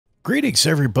Greetings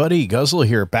everybody, Guzzle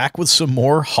here, back with some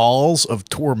more Halls of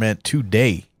Torment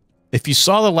today. If you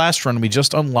saw the last run, we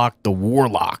just unlocked the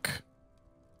Warlock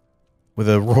with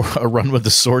a run with the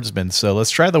Swordsman, so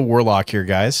let's try the Warlock here,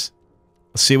 guys.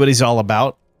 Let's see what he's all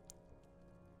about.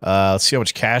 Let's see how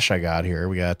much cash I got here.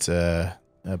 We got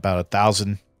about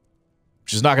 1,000,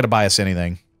 which is not going to buy us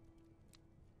anything.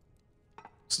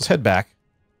 So let's head back.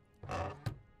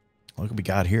 Look what we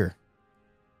got here.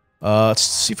 Let's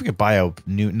see if we can buy a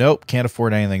new... Nope, can't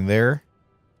afford anything there.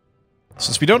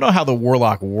 Since we don't know how the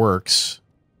Warlock works,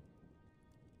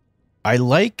 I do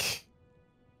like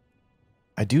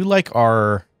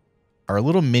our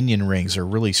little minion rings are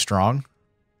really strong.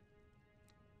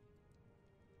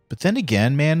 But then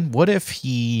again, man, what if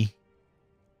he...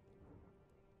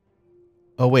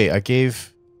 Oh, wait, I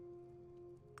gave...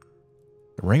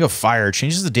 The Ring of Fire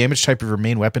changes the damage type of your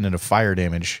main weapon into fire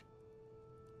damage.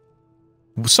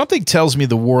 Something tells me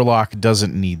the Warlock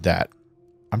doesn't need that.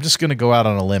 I'm just going to go out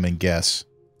on a limb and guess.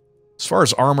 As far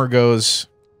as armor goes,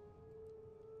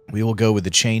 we will go with the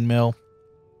chainmail.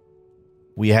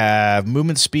 We have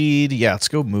movement speed. Yeah, let's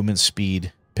go movement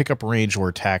speed. Pickup range or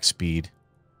attack speed.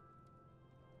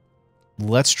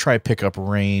 Let's try pickup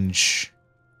range.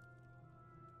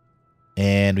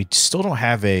 And we still don't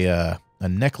have a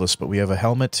necklace, but we have a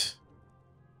helmet.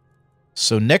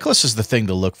 So necklace is the thing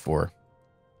to look for.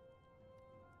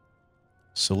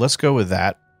 So let's go with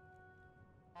that.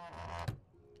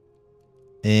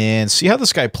 And see how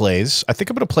this guy plays. I think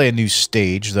I'm going to play a new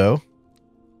stage, though.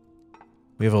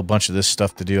 We have a bunch of this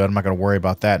stuff to do. I'm not going to worry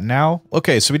about that now.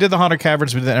 Okay, so we did the Haunted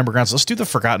Caverns, we did the Ember Grounds. Let's do the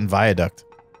Forgotten Viaduct.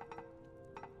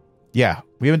 Yeah,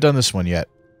 we haven't done this one yet.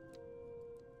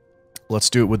 Let's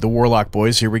do it with the Warlock,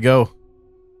 boys. Here we go.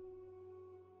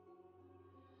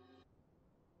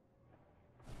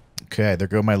 Okay, there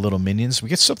go my little minions. We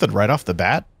get something right off the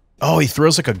bat. Oh, he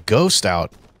throws like a ghost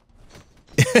out.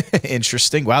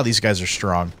 Interesting. Wow, these guys are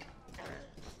strong.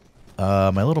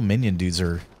 My little minion dudes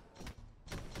are...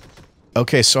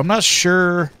 Okay, so I'm not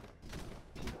sure...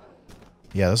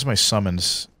 Yeah, those are my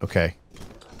summons. Okay.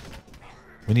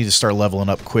 We need to start leveling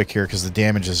up quick here because the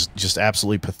damage is just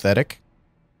absolutely pathetic.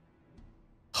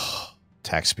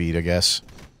 Attack speed, I guess.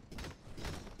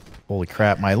 Holy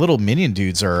crap, my little minion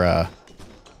dudes are...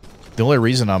 The only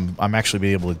reason I'm actually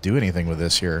being able to do anything with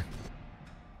this here.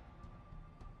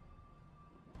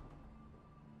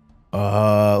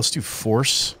 Let's do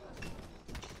force.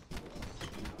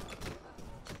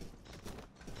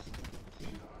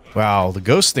 Wow, the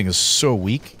ghost thing is so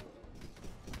weak.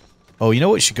 Oh, you know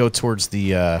what? We should go towards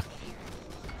the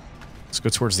let's go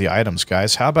towards the items,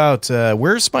 guys. How about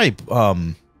where's my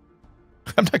I'm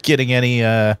not getting any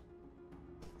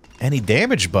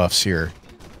damage buffs here.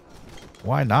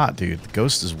 Why not, dude? The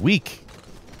ghost is weak.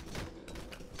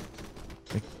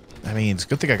 I mean, it's a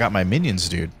good thing I got my minions,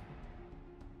 dude.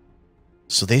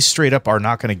 So they straight up are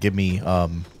not going to give me, I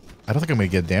don't think I'm going to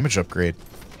get a damage upgrade.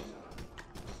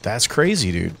 That's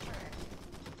crazy, dude.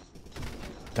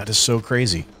 That is so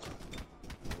crazy.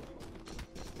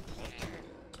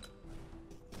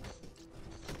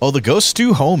 Oh, the ghosts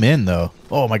do home in, though.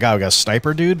 Oh my god, we got a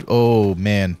sniper, dude. Oh,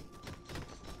 man.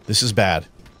 This is bad.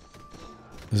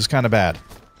 This is kind of bad.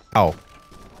 Ow.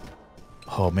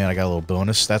 Oh, man, I got a little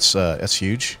bonus. That's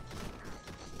huge.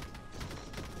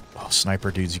 Oh,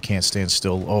 sniper dudes, you can't stand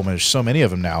still. Oh, man, there's so many of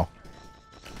them now.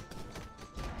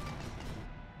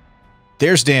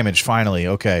 There's damage, finally.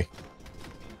 Okay.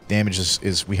 Damage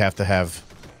is we have to have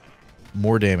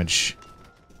more damage.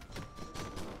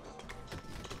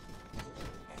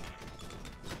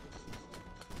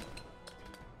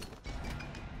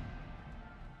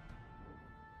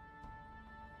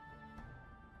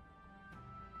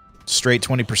 Straight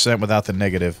 20% without the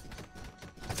negative.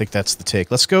 I think that's the take.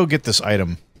 Let's go get this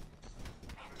item.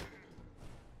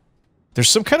 There's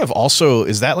some kind of also...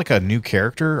 Is that like a new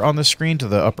character on the screen to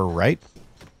the upper right?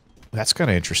 That's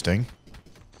kind of interesting.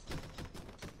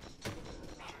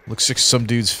 Looks like some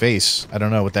dude's face. I don't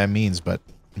know what that means, but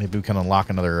maybe we can unlock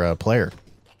another player.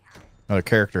 Another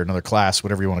character, another class,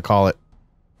 whatever you want to call it.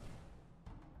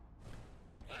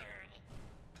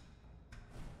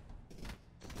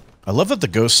 I love that the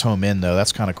ghosts home in, though.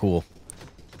 That's kind of cool.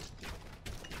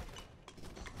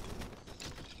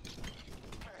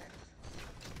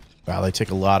 Wow, they take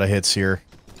a lot of hits here.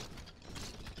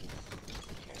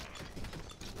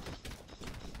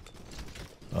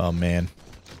 Oh, man.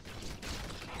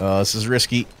 This is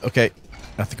risky. Okay.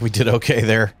 I think we did okay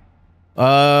there.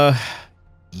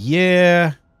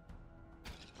 Yeah.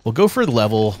 We'll go for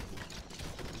level.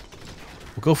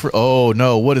 We'll go for... Oh,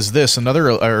 no. What is this? Another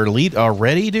elite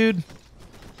already, dude?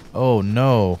 Oh,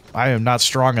 no. I am not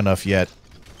strong enough yet.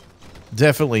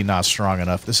 Definitely not strong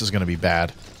enough. This is going to be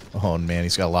bad. Oh, man,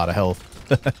 he's got a lot of health.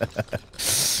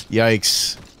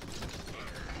 Yikes.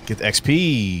 Get the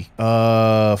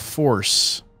XP.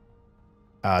 Force.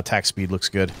 Attack speed looks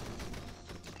good.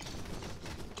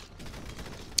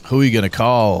 Who are you going to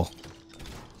call?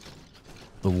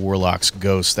 The Warlock's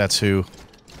ghost. That's who.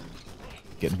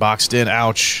 Getting boxed in.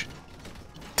 Ouch.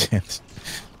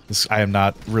 I am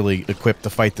not really equipped to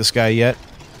fight this guy yet.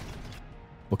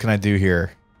 What can I do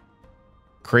here?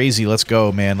 Crazy, let's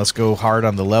go, man. Let's go hard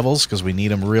on the levels, because we need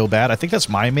them real bad. I think that's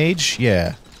my mage.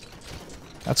 Yeah.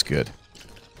 That's good.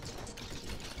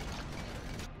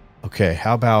 Okay,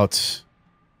 how about...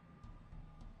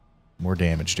 more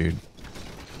damage, dude.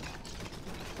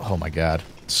 Oh my god.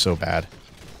 It's so bad.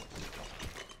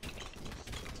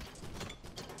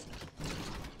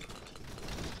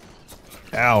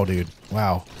 Ow, dude.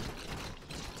 Wow.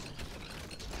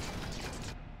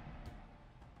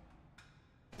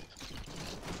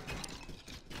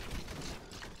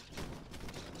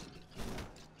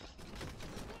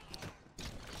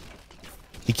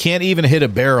 He can't even hit a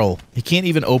barrel. He can't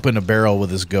even open a barrel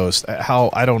with his ghost.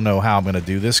 I don't know how I'm going to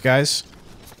do this, guys.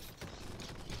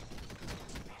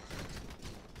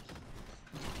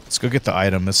 Let's go get the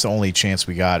item. That's the only chance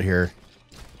we got here.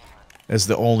 That's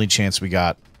the only chance we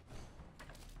got.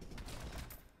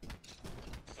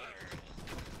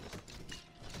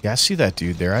 Yeah, I see that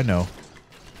dude there. I know.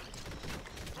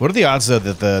 What are the odds, though,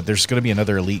 that there's going to be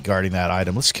another elite guarding that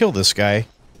item? Let's kill this guy.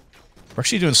 We're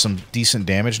actually doing some decent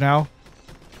damage now.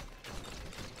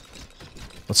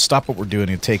 Let's stop what we're doing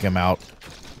and take him out.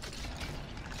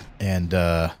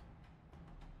 And,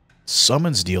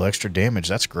 summons deal extra damage.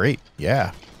 That's great.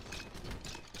 Yeah.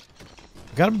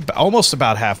 Got him almost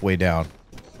about halfway down.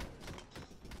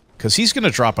 Because he's going to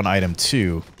drop an item,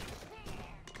 too.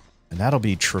 And that'll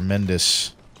be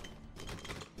tremendous.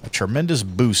 A tremendous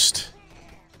boost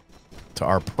to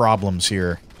our problems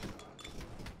here.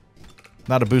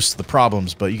 Not a boost to the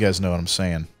problems, but you guys know what I'm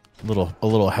saying. A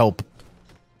little help.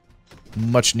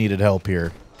 Much needed help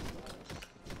here.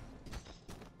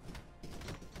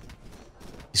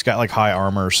 He's got like high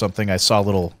armor or something. I saw a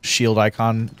little shield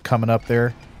icon coming up there.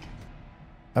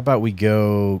 How about we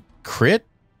go crit?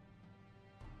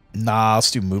 Nah,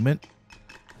 let's do movement.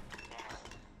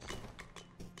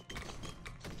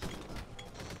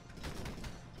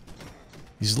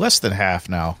 He's less than half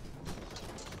now.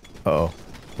 Uh-oh.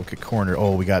 Look at corner.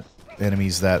 Oh, we got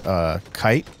enemies that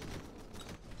kite.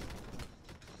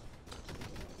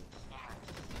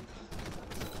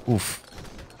 Oof.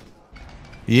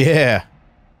 Yeah.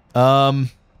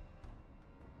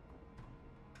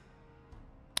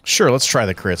 Sure, let's try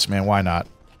the crits, man. Why not?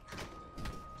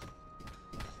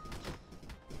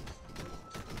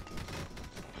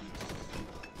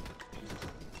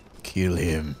 Kill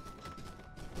him.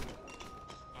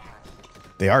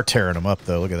 They are tearing him up,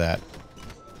 though. Look at that.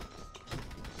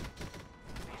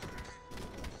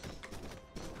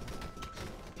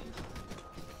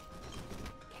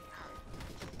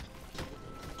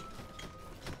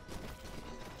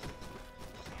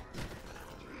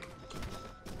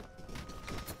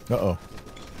 Uh-oh.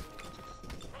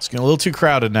 It's getting a little too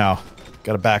crowded now.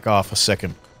 Gotta back off a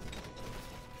second.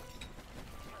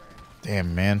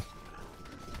 Damn, man.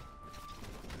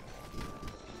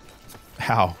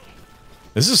 How?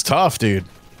 This is tough, dude.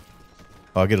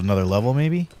 Oh, I'll get another level,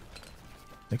 maybe?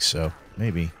 I think so.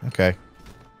 Maybe. Okay.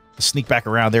 Let's sneak back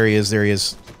around. There he is. There he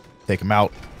is. Take him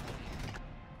out.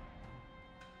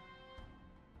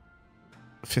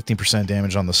 15%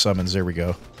 damage on the summons. There we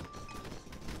go.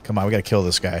 Come on, we gotta kill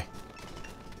this guy.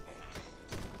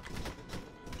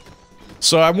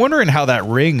 So I'm wondering how that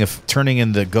ring, if turning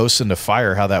into ghosts into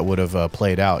fire, how that would have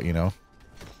played out, you know?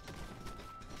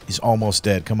 He's almost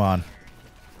dead. Come on.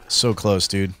 So close,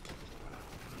 dude.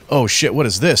 Oh, shit. What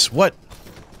is this? What?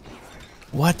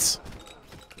 What?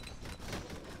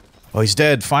 Oh, he's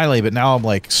dead, finally, but now I'm,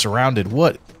 like, surrounded.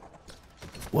 What?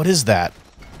 What is that?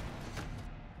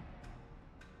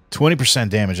 20%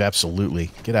 damage,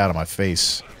 absolutely. Get out of my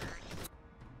face.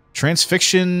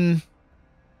 Transfixion,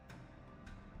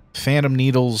 Phantom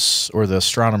Needles, or the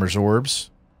Astronomer's Orbs.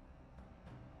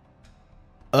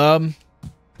 Let's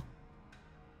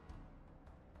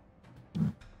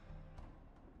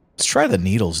try the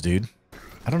needles, dude.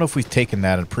 I don't know if we've taken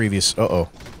that in previous... Uh-oh.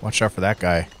 Watch out for that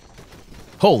guy.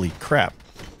 Holy crap.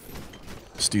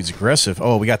 This dude's aggressive.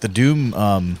 Oh, we got the Doom,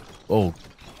 oh.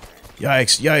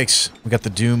 Yikes, yikes. We got the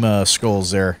Doom,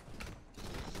 skulls there.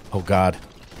 Oh, God.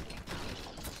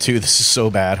 Dude, this is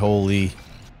so bad. Holy.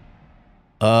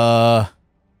 Oh,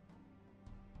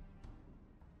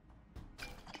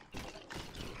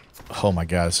 Oh my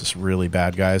god, this is really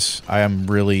bad, guys. I am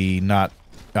really not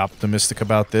optimistic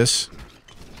about this.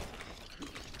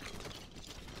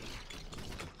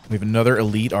 We have another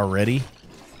elite already.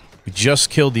 We just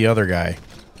killed the other guy.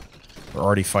 We're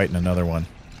already fighting another one.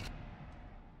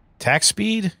 Attack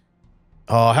speed?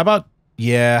 Oh, how about...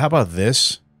 Yeah, how about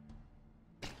this?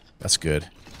 That's good.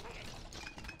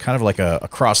 Kind of like a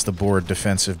across-the-board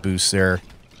defensive boost there.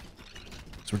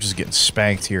 So we're just getting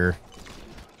spanked here.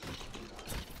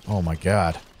 Oh my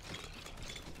god.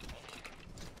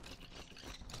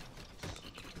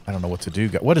 I don't know what to do.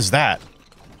 What is that?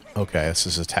 Okay, this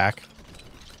is attack.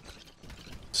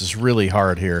 This is really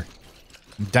hard here.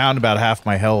 I'm down about half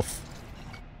my health.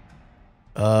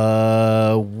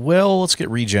 Well, let's get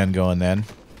regen going then.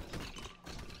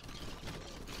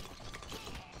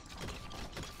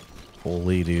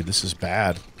 Holy dude, this is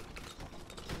bad.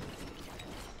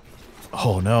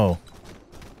 Oh no.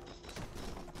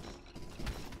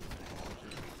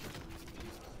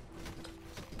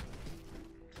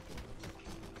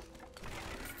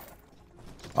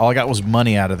 All I got was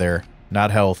money out of there, not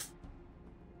health.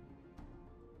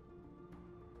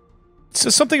 It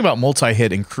says something about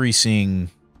multi-hit increasing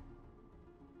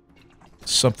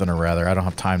something or rather. I don't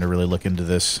have time to really look into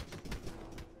this.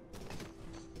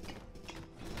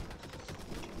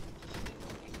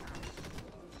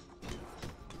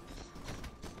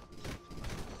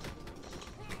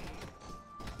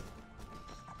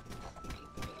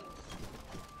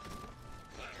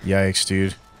 Yikes,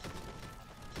 dude.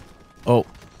 Oh.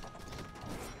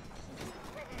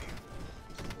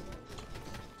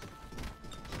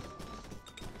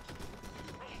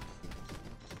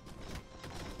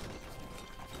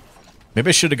 Maybe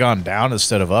I should have gone down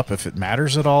instead of up if it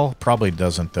matters at all. Probably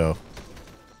doesn't, though.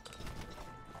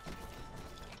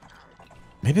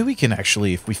 Maybe we can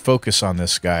actually, if we focus on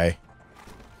this guy...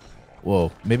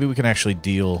 Whoa. Maybe we can actually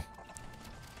deal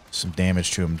some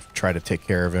damage to him, try to take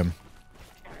care of him.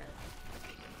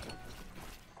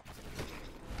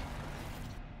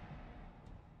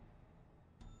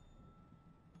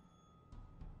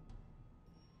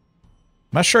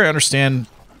 I'm not sure I understand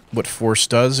what force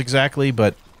does exactly,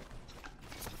 but...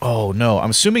 Oh, no.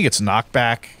 I'm assuming it's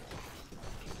knockback.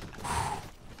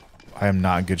 I am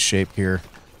not in good shape here.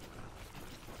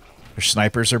 Their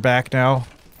snipers are back now.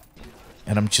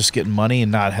 And I'm just getting money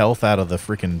and not health out of the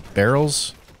freaking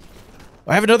barrels.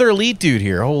 I have another elite dude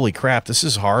here. Holy crap, this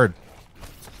is hard.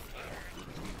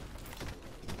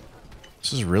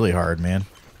 This is really hard, man.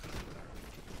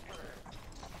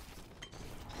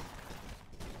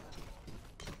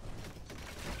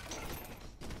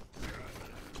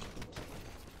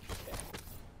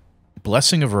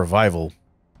 Blessing of Revival.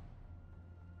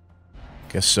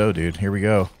 Guess so, dude. Here we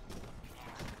go.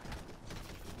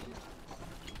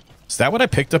 Is that what I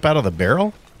picked up out of the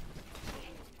barrel?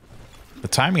 The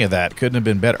timing of that couldn't have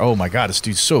been better. Oh my god, this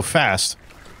dude's so fast.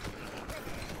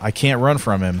 I can't run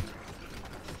from him.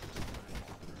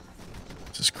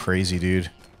 This is crazy, dude.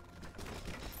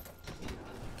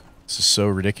 This is so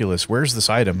ridiculous. Where's this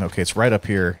item? Okay, it's right up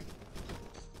here.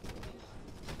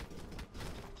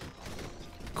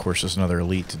 Of course, there's another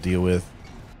elite to deal with.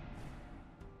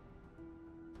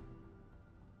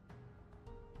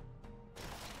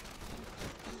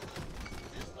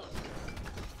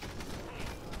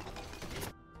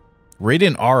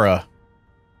 Radiant Aura.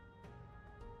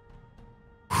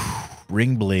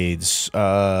 Ring blades.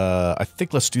 I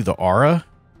think let's do the Aura.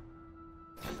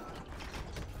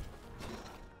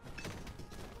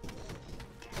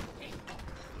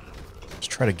 Let's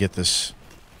try to get this.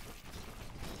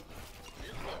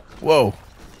 Whoa.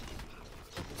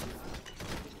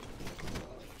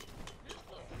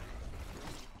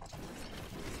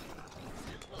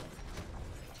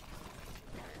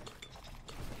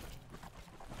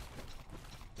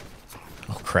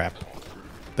 Oh crap.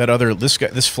 That other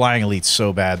this flying elite's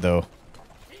so bad though.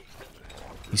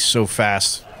 He's so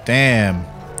fast. Damn.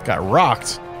 Got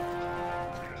rocked.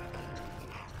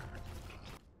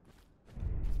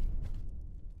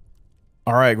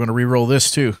 Alright, I'm gonna re-roll this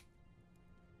too.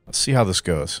 Let's see how this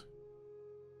goes.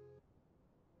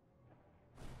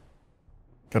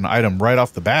 Got an item right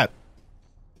off the bat.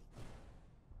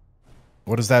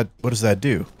 What does that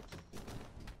do?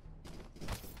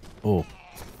 Oh.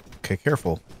 Okay,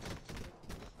 careful.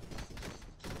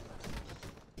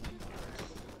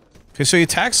 Okay, so he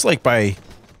attacks like by...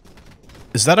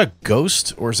 Is that a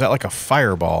ghost or is that like a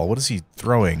fireball? What is he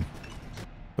throwing?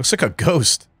 Looks like a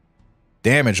ghost.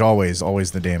 Damage always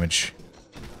the damage.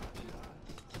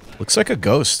 Looks like a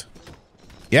ghost.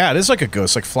 Yeah, it is like a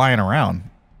ghost, like flying around.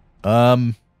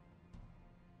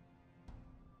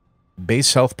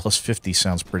 Base health plus 50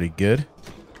 sounds pretty good.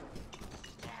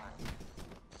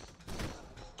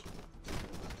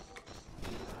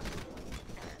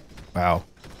 Wow.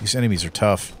 These enemies are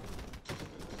tough.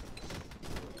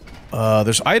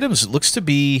 There's items. It looks to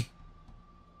be...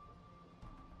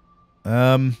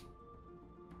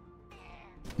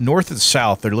 north and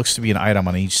south, there looks to be an item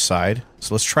on each side.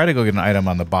 So let's try to go get an item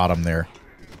on the bottom there.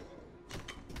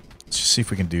 Let's just see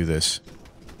if we can do this.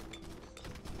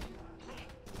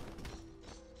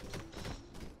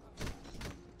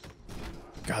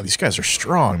 God, these guys are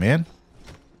strong, man.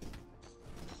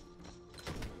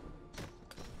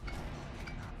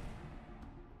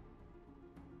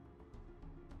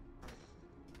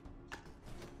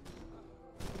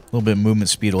 A little bit of movement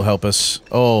speed will help us.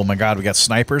 Oh my god, we got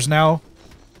snipers now?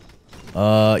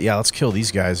 Yeah, let's kill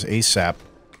these guys ASAP.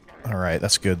 Alright,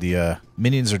 that's good. The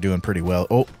minions are doing pretty well.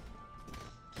 Oh!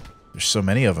 There's so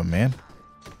many of them, man.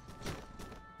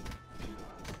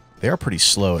 They are pretty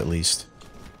slow, at least.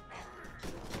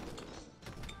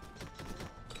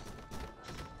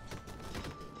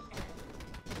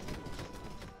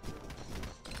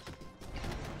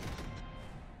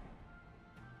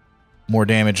 More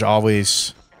damage,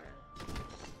 always.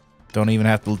 Don't even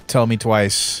have to tell me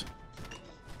twice.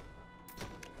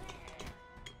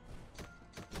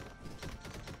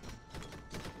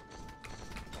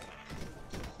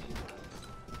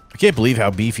 I can't believe how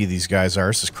beefy these guys are.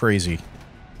 This is crazy.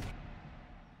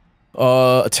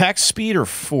 Attack speed or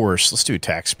force? Let's do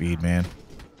attack speed, man.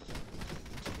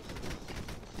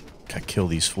 Gotta kill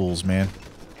these fools, man.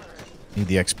 Need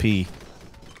the XP.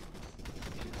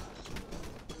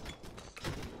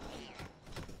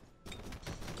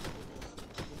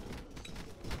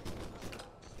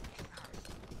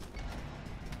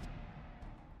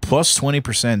 Plus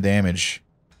 20% damage.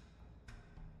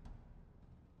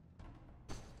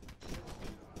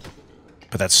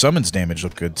 But that summons damage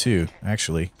looked good too,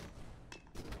 actually.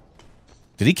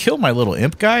 Did he kill my little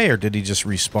imp guy, or did he just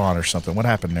respawn or something? What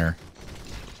happened there?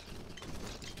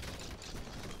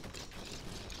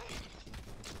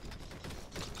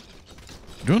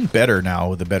 Doing better now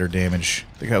with the better damage.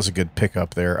 I think that was a good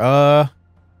pickup there.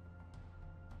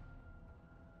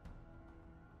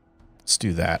 Let's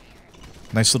do that.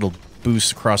 Nice little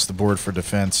boost across the board for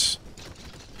defense.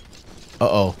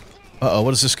 Uh-oh. Uh-oh,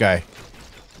 what is this guy?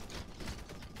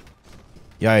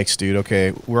 Yikes, dude.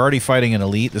 Okay, we're already fighting an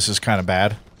elite. This is kind of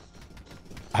bad.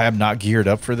 I am not geared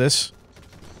up for this.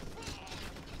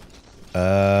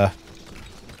 Let's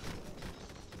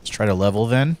try to level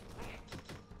then.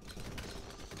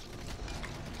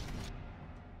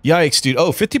 Yikes, dude.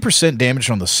 Oh, 50% damage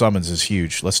on the summons is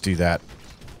huge. Let's do that.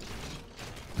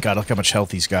 God, look how much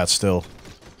health he's got still.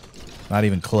 Not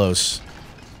even close.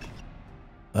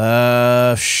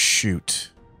 Shoot.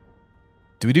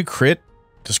 Do we do crit?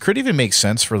 Does crit even make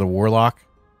sense for the Warlock?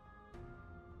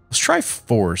 Let's try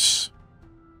force.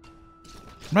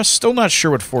 I'm still not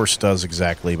sure what force does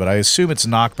exactly, but I assume it's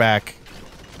knockback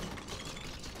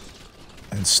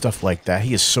and stuff like that.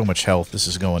 He has so much health. This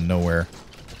is going nowhere.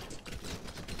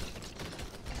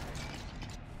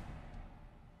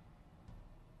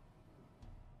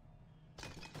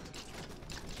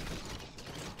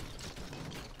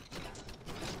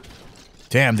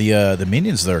 Damn, the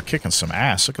minions there are kicking some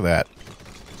ass. Look at that.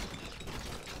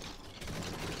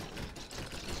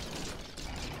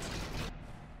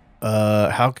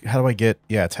 How do I get...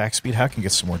 Yeah, attack speed. How can I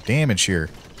get some more damage here?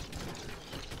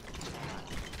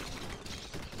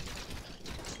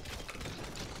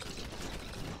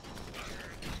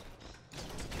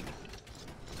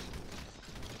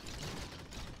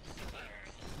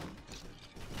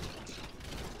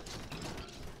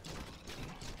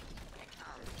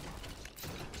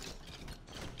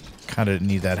 Kind of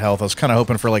need that health. I was kind of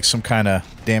hoping for like some kind of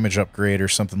damage upgrade or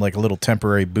something, like a little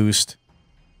temporary boost.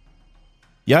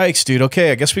 Yikes, dude.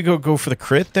 Okay, I guess we go for the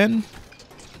crit then.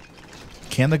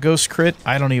 Can the ghost crit?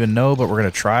 I don't even know, but we're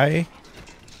going to try.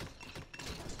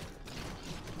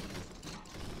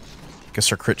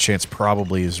 Guess our crit chance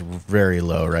probably is very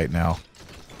low right now.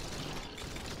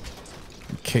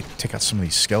 Okay, take out some of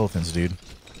these skeletons, dude.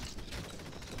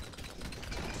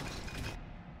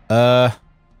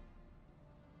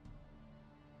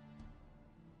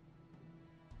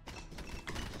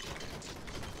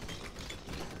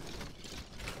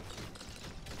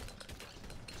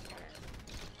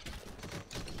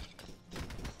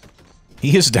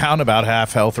 He is down about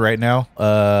half health right now.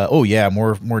 Oh yeah,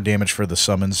 more damage for the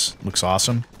summons. Looks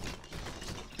awesome.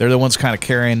 They're the ones kind of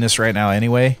carrying this right now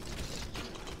anyway.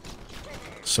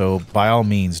 So, by all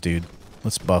means, dude.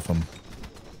 Let's buff them.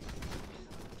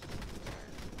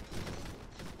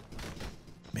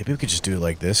 Maybe we could just do it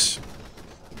like this.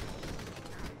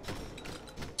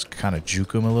 Let's kind of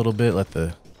juke them a little bit. Let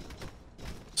the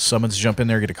summons jump in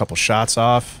there, get a couple shots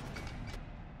off.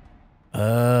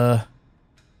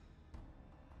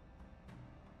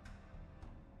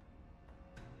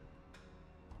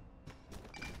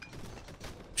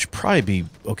 probably be...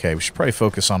 Okay, we should probably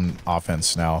focus on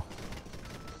offense now.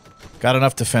 Got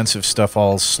enough defensive stuff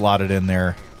all slotted in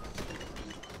there.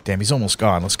 Damn, he's almost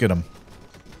gone. Let's get him.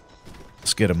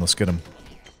 Let's get him. Let's get him.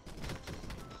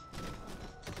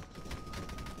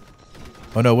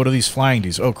 Oh no, what are these flying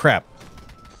dudes? Oh crap.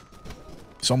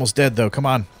 He's almost dead though. Come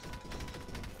on.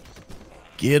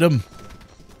 Get him.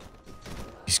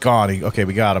 He's gone. Okay,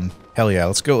 we got him. Hell yeah.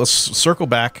 Let's go. Let's circle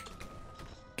back.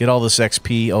 Get all this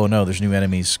XP. Oh no, there's new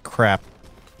enemies. Crap.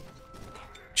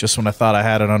 Just when I thought I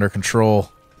had it under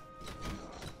control.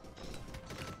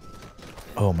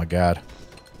 Oh my god.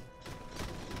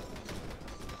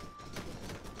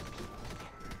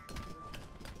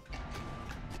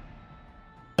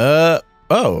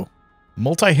 Oh.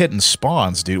 Multi-hit and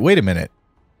spawns, dude. Wait a minute.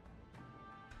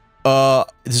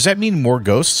 Does that mean more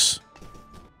ghosts?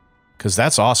 Because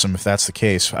that's awesome if that's the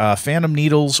case. Phantom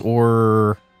needles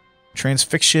or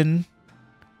transfixion.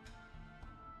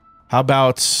 How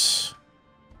about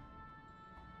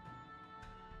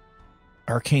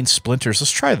arcane splinters?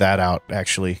 Let's try that out,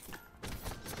 actually.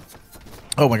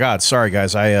 Oh my god, sorry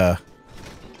guys. I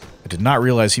did not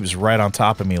realize he was right on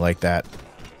top of me like that.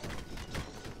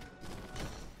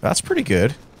 That's pretty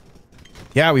good.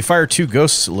 Yeah, we fired 2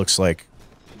 ghosts, it looks like.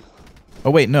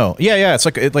 Oh, wait, no. Yeah, it's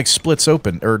like it like splits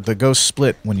open. Or the ghosts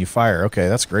split when you fire. Okay,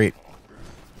 that's great.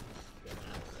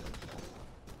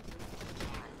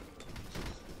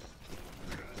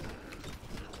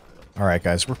 Alright,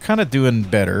 guys. We're kind of doing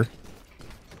better.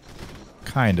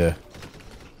 Kinda.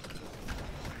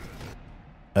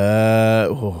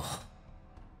 Oh.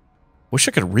 Wish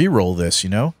I could re-roll this,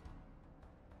 you know?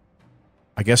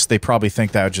 I guess they probably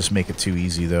think that would just make it too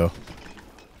easy, though.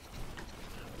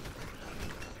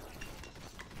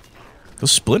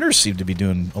 Those splinters seem to be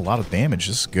doing a lot of damage.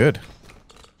 This is good.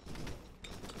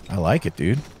 I like it,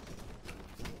 dude.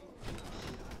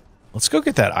 Let's go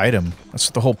get that item.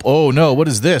 That's the whole... Oh, no. What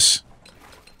is this?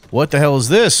 What the hell is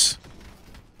this?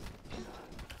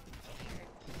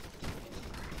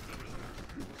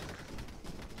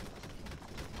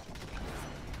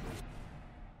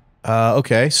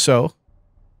 Okay, so...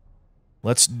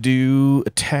 Let's do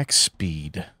attack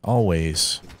speed.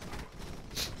 Always.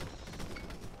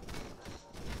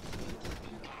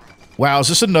 Wow, is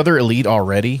this another elite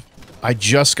already? I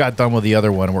just got done with the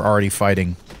other one. We're already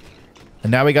fighting.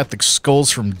 And now we got the skulls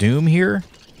from Doom here?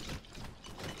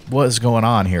 What is going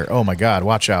on here? Oh my god,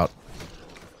 watch out.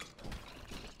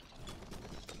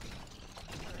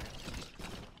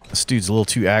 This dude's a little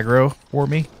too aggro for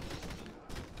me.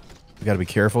 We gotta be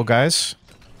careful, guys.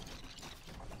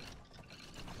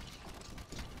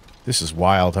 This is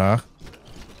wild, huh?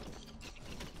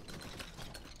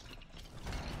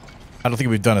 I don't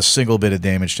think we've done a single bit of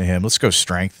damage to him. Let's go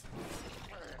strength.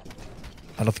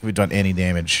 I don't think we've done any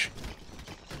damage.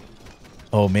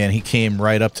 Oh man, he came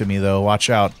right up to me though. Watch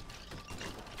out.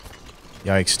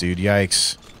 Yikes, dude.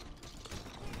 Yikes.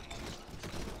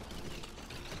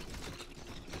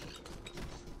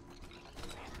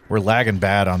 We're lagging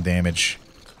bad on damage.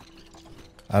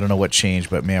 I don't know what changed,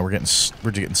 but man, we're getting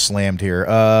slammed here.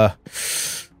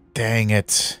 Dang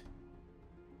it.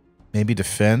 Maybe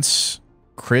defense?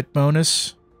 Crit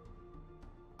bonus?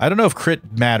 I don't know if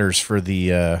crit matters for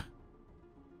the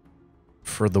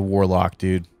Warlock,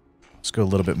 dude. Let's go a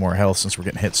little bit more health since we're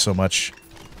getting hit so much.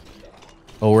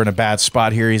 Oh, we're in a bad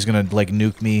spot here. He's gonna, like,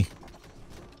 nuke me.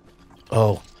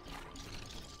 Oh.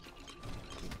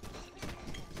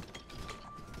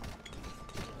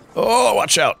 Oh,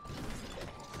 watch out.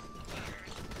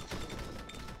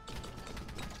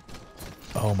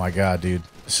 Oh my god, dude.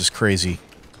 This is crazy.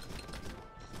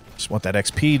 Just want that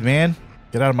XP, man.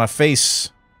 Get out of my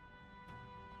face.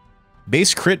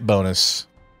 Base crit bonus.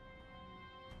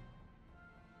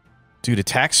 Dude,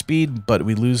 attack speed, but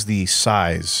we lose the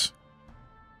size.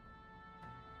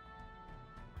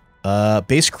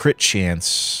 Base crit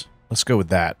chance. Let's go with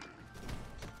that.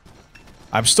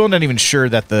 I'm still not even sure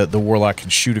that the Warlock can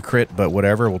shoot a crit, but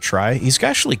whatever, we'll try. He's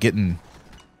actually getting...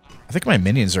 I think my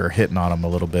minions are hitting on him a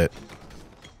little bit.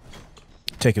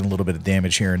 Taking a little bit of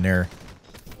damage here and there.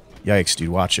 Yikes, dude,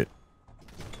 watch it.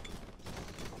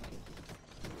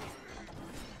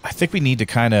 I think we need to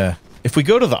kind of... If we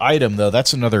go to the item, though,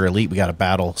 that's another elite we got to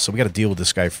battle, so we got to deal with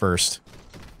this guy first.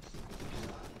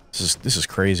 This is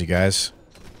crazy, guys.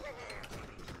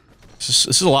 This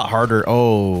is a lot harder.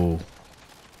 Oh...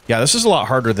 Yeah, this is a lot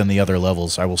harder than the other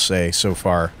levels, I will say, so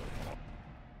far.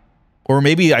 Or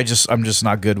maybe I'm just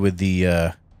not good with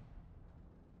the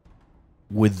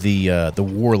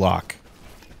Warlock.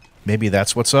 Maybe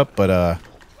that's what's up, but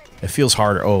it feels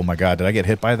harder. Oh my god, did I get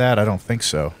hit by that? I don't think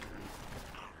so.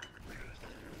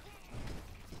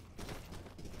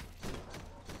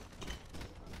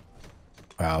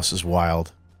 this is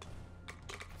wild.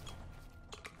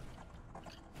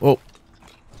 Whoa.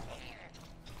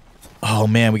 Oh,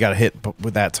 man, we got a hit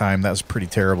with that time. That was pretty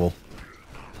terrible.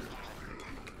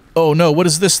 Oh, no, what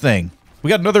is this thing? We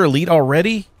got another elite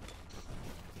already?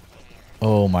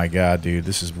 Oh, my God, dude.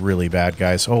 This is really bad,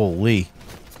 guys. Holy.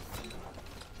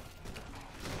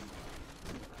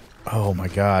 Oh, my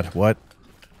God. What?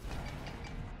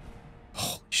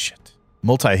 Holy shit.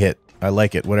 Multi-hit. I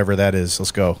like it. Whatever that is.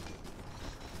 Let's go.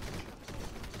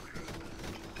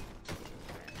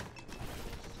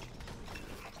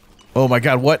 Oh, my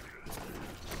God. What?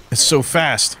 It's so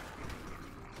fast.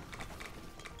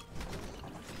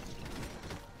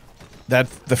 The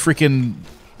freaking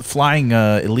flying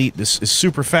elite is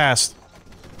super fast.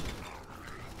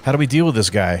 How do we deal with this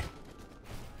guy?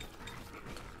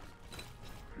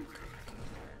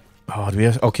 Oh, do we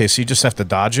have... Okay, so you just have to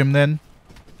dodge him then?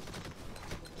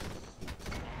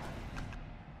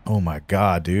 Oh my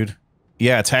god, dude.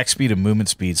 Yeah, attack speed and movement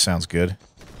speed sounds good.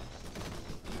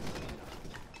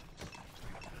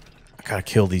 I gotta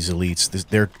kill these elites.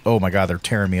 They're... Oh my god, they're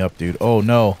tearing me up, dude. Oh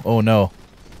no, oh no.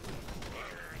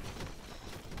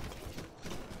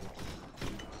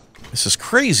 This is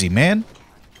crazy, man.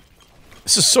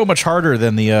 This is so much harder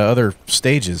than the other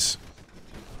stages.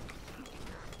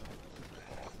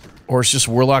 Or it's just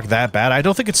Warlock that bad? I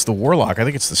don't think it's the Warlock. I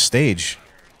think it's the stage.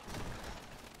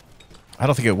 I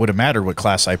don't think it would have mattered what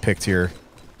class I picked here.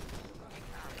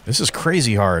 This is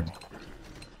crazy hard.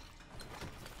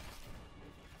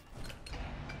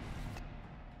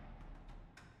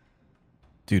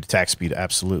 Dude, attack speed,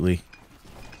 absolutely.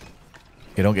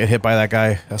 Okay, don't get hit by that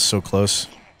guy. That's so close.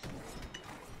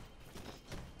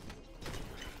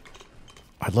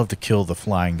 I'd love to kill the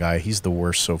flying guy. He's the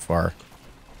worst so far.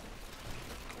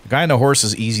 The guy on the horse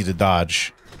is easy to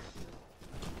dodge.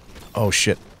 Oh,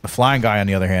 shit. The flying guy, on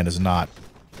the other hand, is not.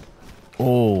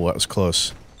 Oh, that was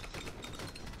close.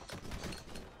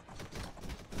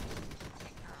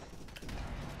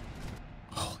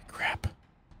 Holy crap.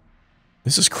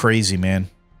 This is crazy, man.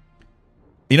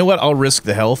 You know what? I'll risk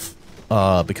the health,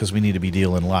 because we need to be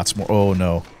dealing lots more... Oh,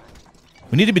 no.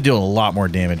 We need to be doing a lot more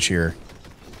damage here.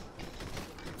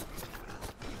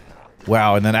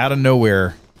 Wow, and then out of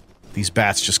nowhere, these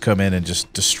bats just come in and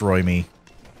just destroy me.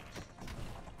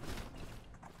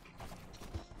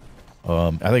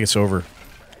 I think it's over.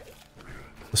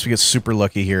 Unless we get super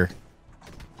lucky here.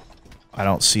 I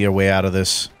don't see a way out of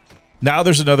this. Now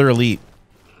there's another elite.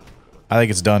 I think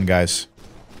it's done, guys.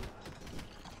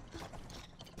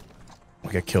 We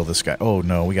gotta kill this guy. Oh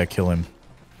no, we gotta kill him.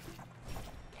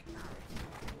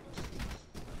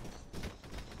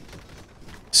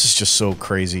 This is just so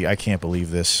crazy. I can't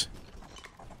believe this.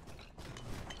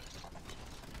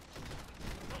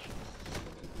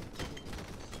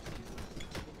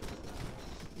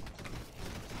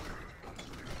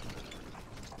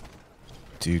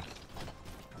 Dude.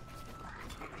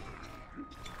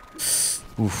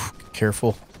 Oof,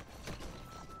 careful.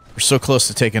 We're so close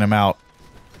to taking him out.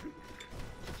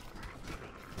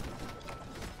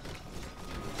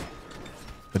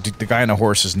 The guy on the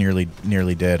horse is nearly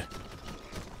dead.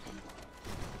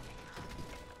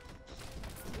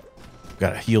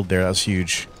 Got healed there. That was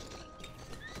huge.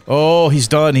 Oh, he's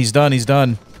done. He's done. He's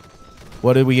done.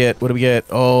 What did we get? What did we get?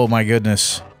 Oh, my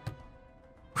goodness.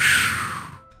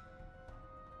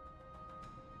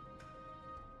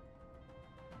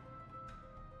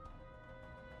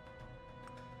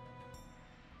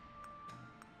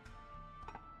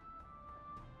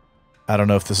 I don't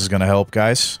know if this is going to help,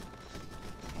 guys.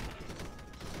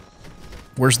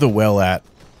 Where's the well at?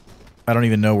 I don't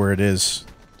even know where it is.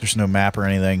 There's no map or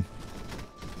anything.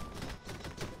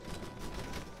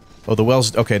 Oh, the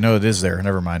well's... Okay, no, it is there.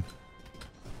 Never mind.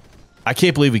 I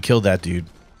can't believe we killed that dude.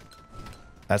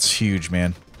 That's huge,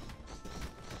 man.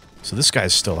 So this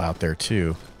guy's still out there,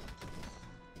 too.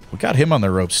 We got him on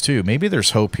the ropes, too. Maybe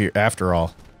there's hope here after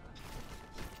all.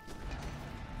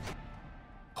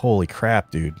 Holy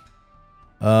crap, dude.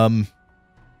 Why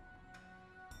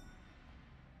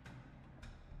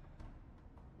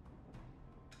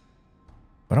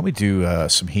don't we do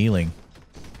some healing?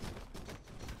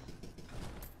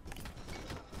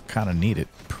 Kind of need it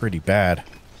pretty bad.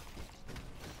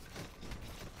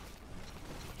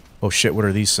 Oh shit, what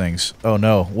are these things? Oh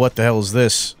no, what the hell is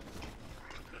this?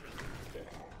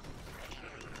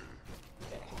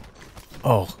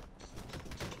 Oh.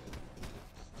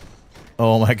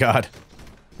 Oh my god.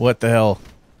 What the hell?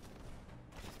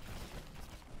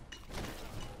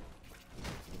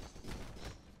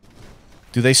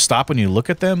 Do they stop when you look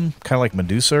at them? Kind of like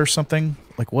Medusa or something?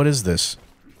 Like, what is this?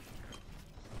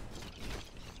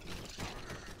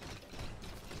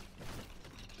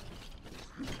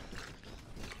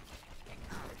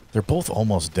 They're both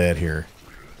almost dead here.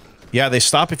 Yeah, they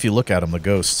stop if you look at them, the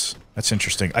ghosts. That's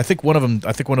interesting. I think one of them,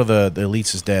 I think one of the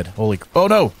elites is dead. Holy... Oh,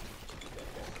 no!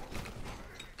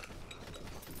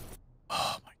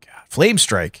 Oh, my God. Flame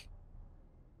Strike.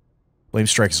 Flame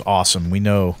Strike is awesome. We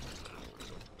know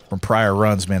from prior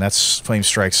runs, man, that's... Flame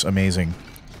Strike's amazing.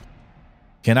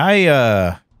 Can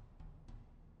I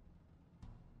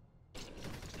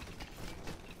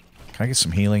get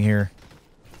some healing here?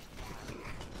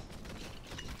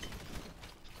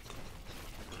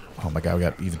 Oh my god, we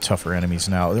got even tougher enemies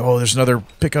now. Oh, there's another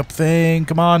pickup thing.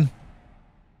 Come on.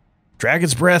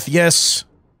 Dragon's Breath, yes.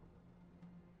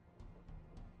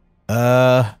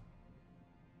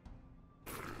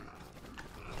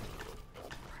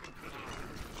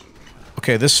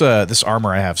 Okay, this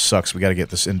armor I have sucks. We gotta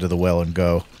get this into the well and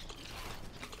go.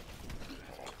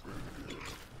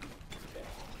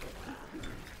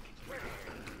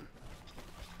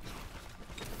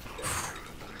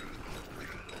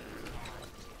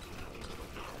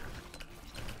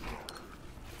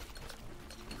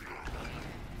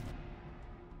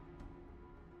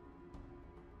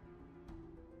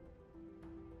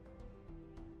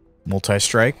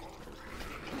 Multi-strike.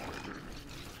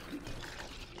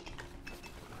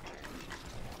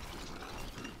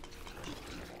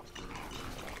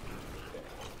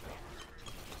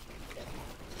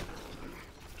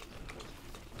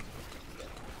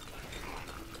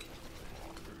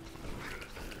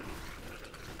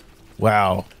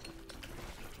 Wow.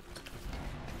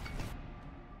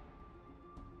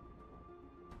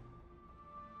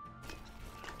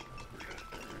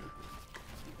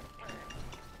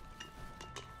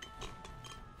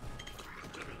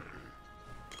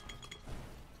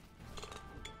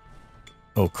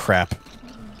 Oh, crap.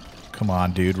 Come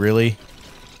on, dude. Really?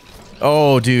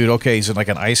 Oh, dude. Okay, he's like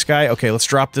an ice guy. Okay, let's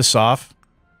drop this off.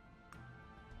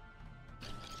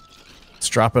 Let's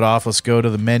drop it off. Let's go to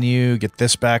the menu. Get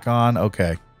this back on.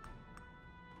 Okay.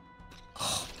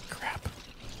 Oh, crap.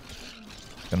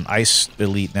 Got an ice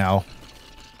elite now.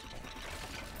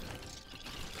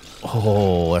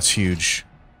 Oh, that's huge.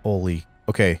 Holy.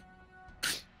 Okay.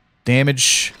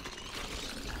 Damage.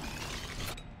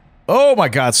 Oh my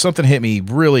god, something hit me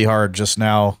really hard just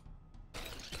now.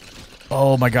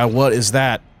 Oh my god, what is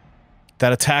that?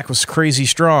 That attack was crazy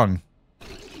strong.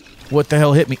 What the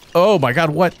hell hit me? Oh my god,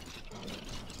 what?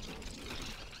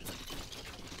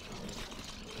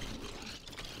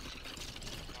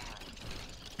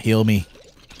 Heal me.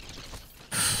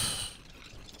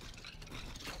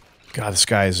 God, this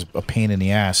guy is a pain in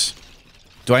the ass.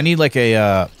 Do I need like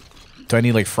a, do I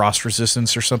need like frost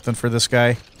resistance or something for this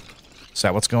guy? Is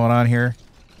that what's going on here?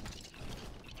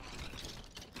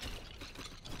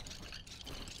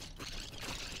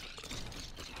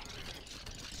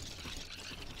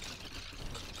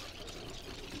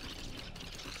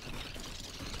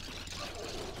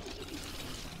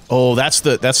 Oh, that's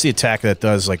the attack that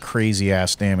does like crazy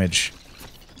ass damage.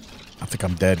 I think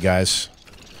I'm dead, guys.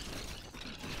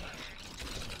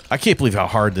 I can't believe how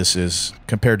hard this is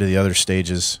compared to the other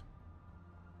stages.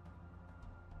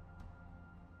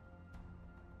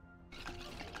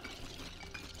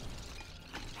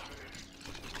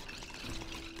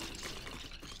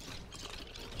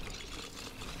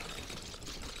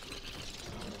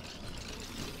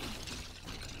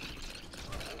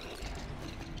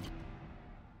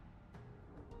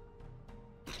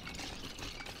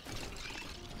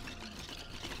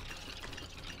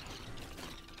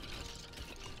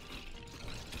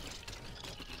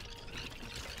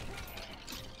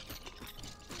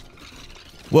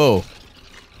 Whoa.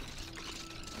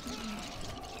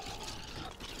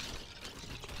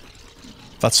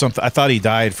 I thought he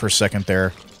died for a second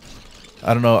there.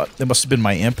 I don't know. It must have been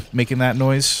my imp making that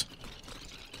noise.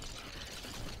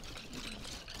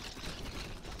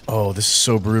 Oh, this is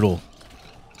so brutal.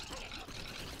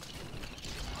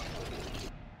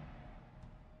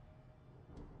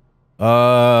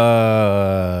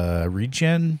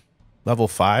 Regen? Level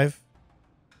 5?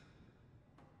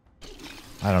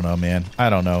 I don't know, man. I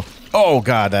don't know. Oh,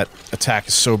 God, that attack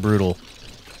is so brutal.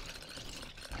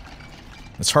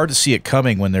 It's hard to see it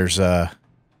coming when there's a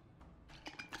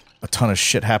ton of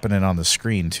shit happening on the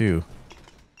screen, too.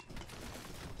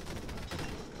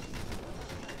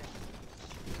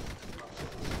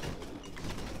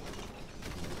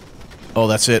 Oh,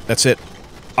 that's it. That's it.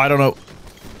 I don't know.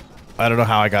 I don't know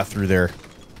how I got through there.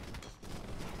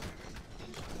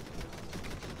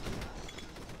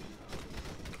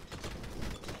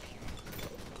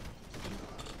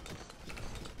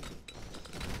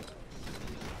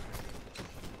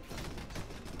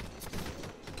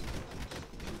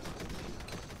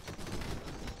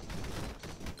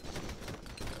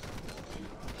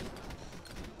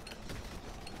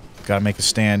 Gotta make a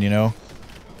stand, you know?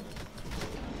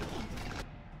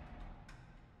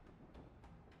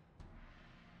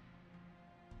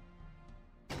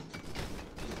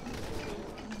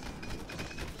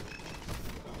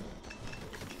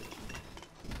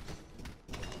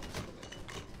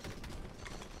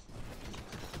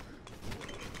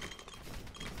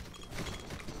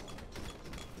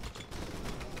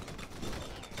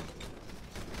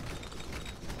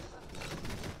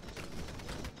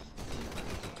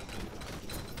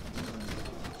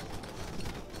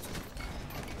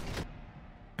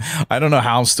 I don't know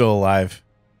how I'm still alive.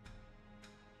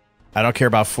 I don't care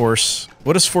about force.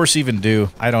 What does force even do?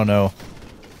 I don't know.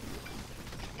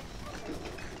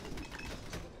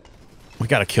 We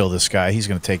gotta kill this guy. He's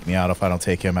gonna take me out if I don't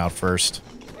take him out first.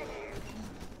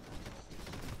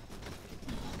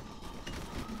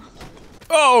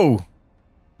 Oh!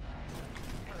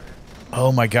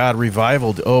 Oh my god,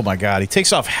 revival. Oh my god, he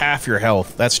takes off half your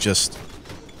health. That's just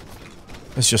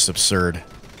absurd.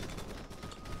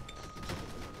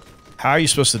 How are you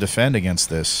supposed to defend against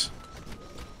this?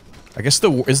 I guess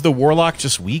is the Warlock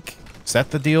just weak? Is that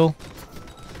the deal?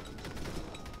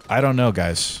 I don't know,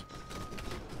 guys.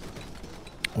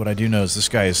 What I do know is this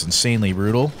guy is insanely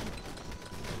brutal.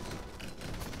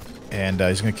 And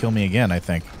he's gonna kill me again, I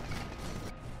think.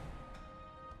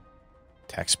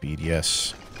 Attack speed,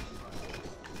 yes.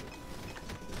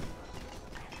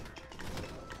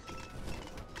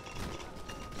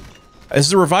 Is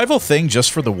the revival thing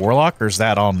just for the Warlock, or is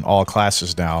that on all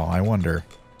classes now? I wonder.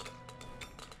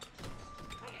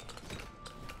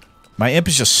 My imp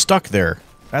is just stuck there.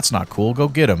 That's not cool. Go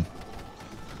get him.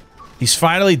 He's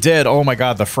finally dead. Oh my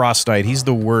god, the Frost Knight. He's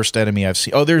the worst enemy I've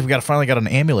seen. Oh, there we finally got an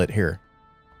amulet here.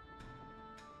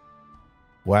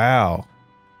 Wow.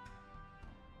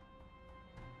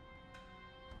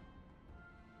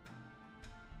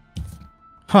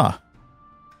 Huh.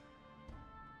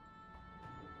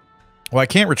 Well, I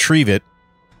can't retrieve it.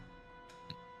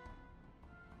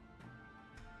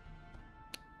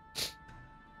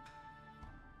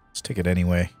 Let's take it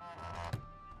anyway.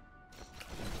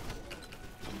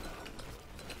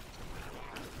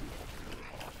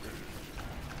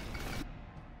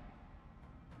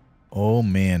 Oh,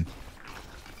 man.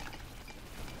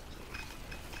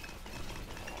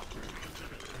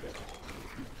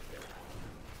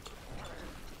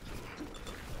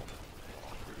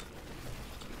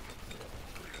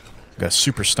 Got a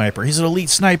super sniper. He's an elite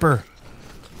sniper.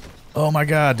 Oh my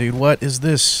god, dude. What is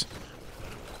this?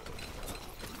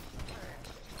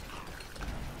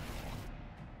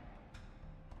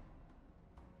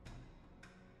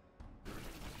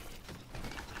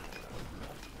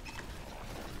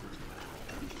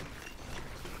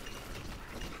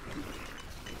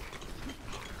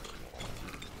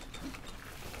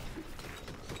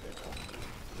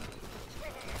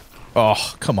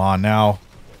 Oh, come on now.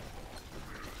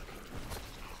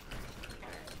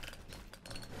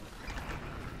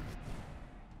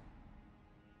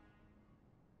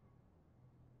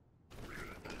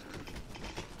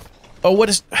 Oh, what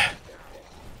is...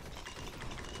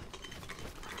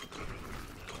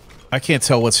 I can't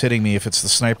tell what's hitting me, if it's the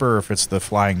sniper or if it's the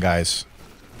flying guys.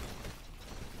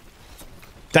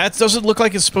 That doesn't look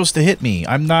like it's supposed to hit me.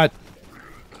 I'm not...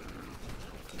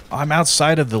 I'm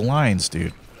outside of the lines,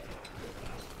 dude.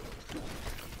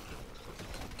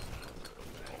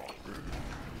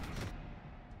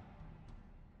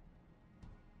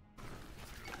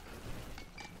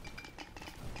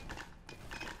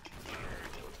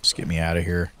 Just get me out of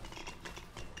here.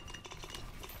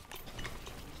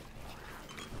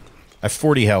 I have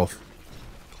 40 health.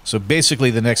 So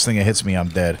basically the next thing that hits me, I'm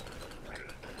dead.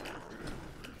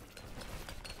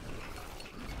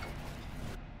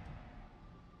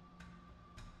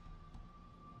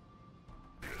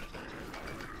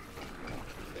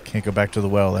 Can't go back to the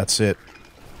well, that's it.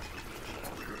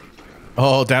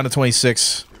 Oh, down to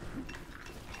 26.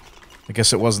 I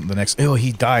guess it wasn't the next... Oh,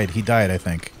 he died. He died, I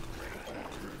think.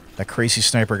 That crazy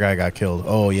sniper guy got killed.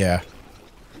 Oh, yeah.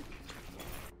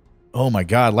 Oh my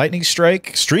god, lightning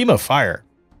strike, stream of fire.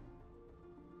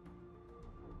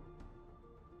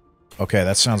 Okay,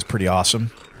 that sounds pretty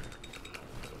awesome.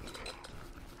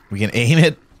 We can aim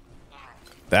it.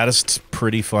 That is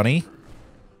pretty funny.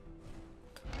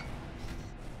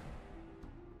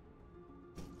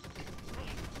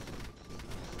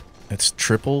 It's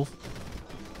triple.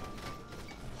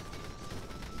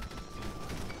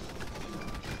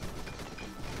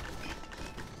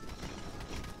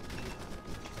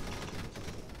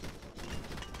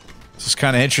 This is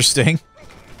kind of interesting.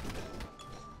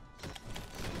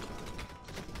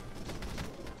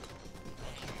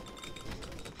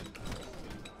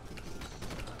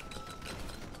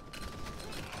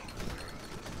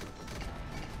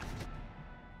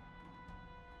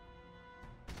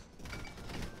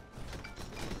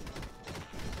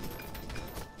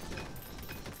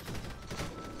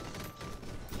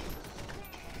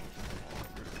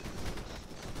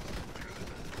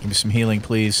 Give me some healing,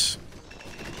 please.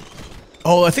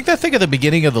 Oh, I think that thing at the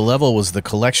beginning of the level was the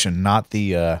collection, not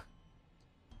the,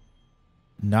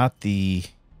 not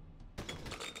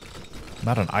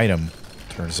an item,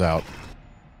 turns out.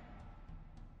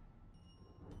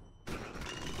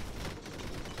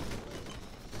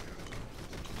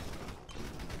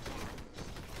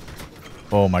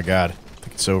 Oh my god. I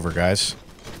think it's over, guys.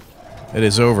 It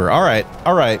is over. Alright,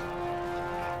 alright.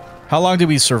 How long did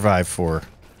we survive for?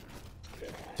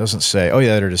 Doesn't say. Oh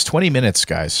yeah, there it is. 20 minutes,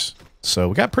 guys. So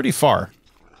we got pretty far.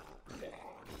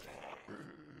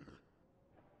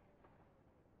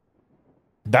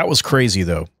 That was crazy,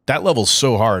 though. That level's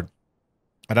so hard.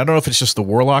 And I don't know if it's just the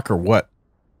Warlock or what.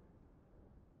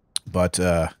 But,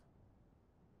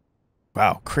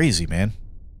 wow, crazy, man.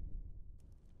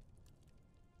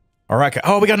 Alright,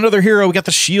 oh, we got another hero. We got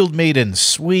the Shield Maiden.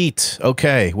 Sweet.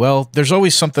 Okay, well, there's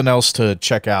always something else to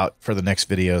check out for the next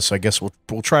video, so I guess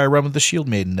we'll try a run with the Shield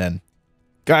Maiden then.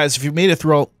 Guys, if you made it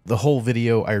throughout the whole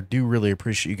video, I do really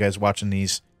appreciate you guys watching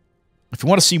these. If you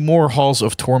want to see more Halls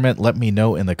of Torment, let me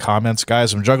know in the comments,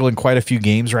 guys. I'm juggling quite a few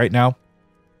games right now,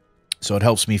 so it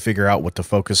helps me figure out what to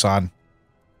focus on.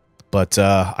 But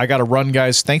I got to run,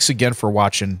 guys. Thanks again for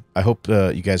watching. I hope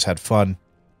you guys had fun,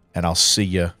 and I'll see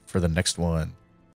you for the next one.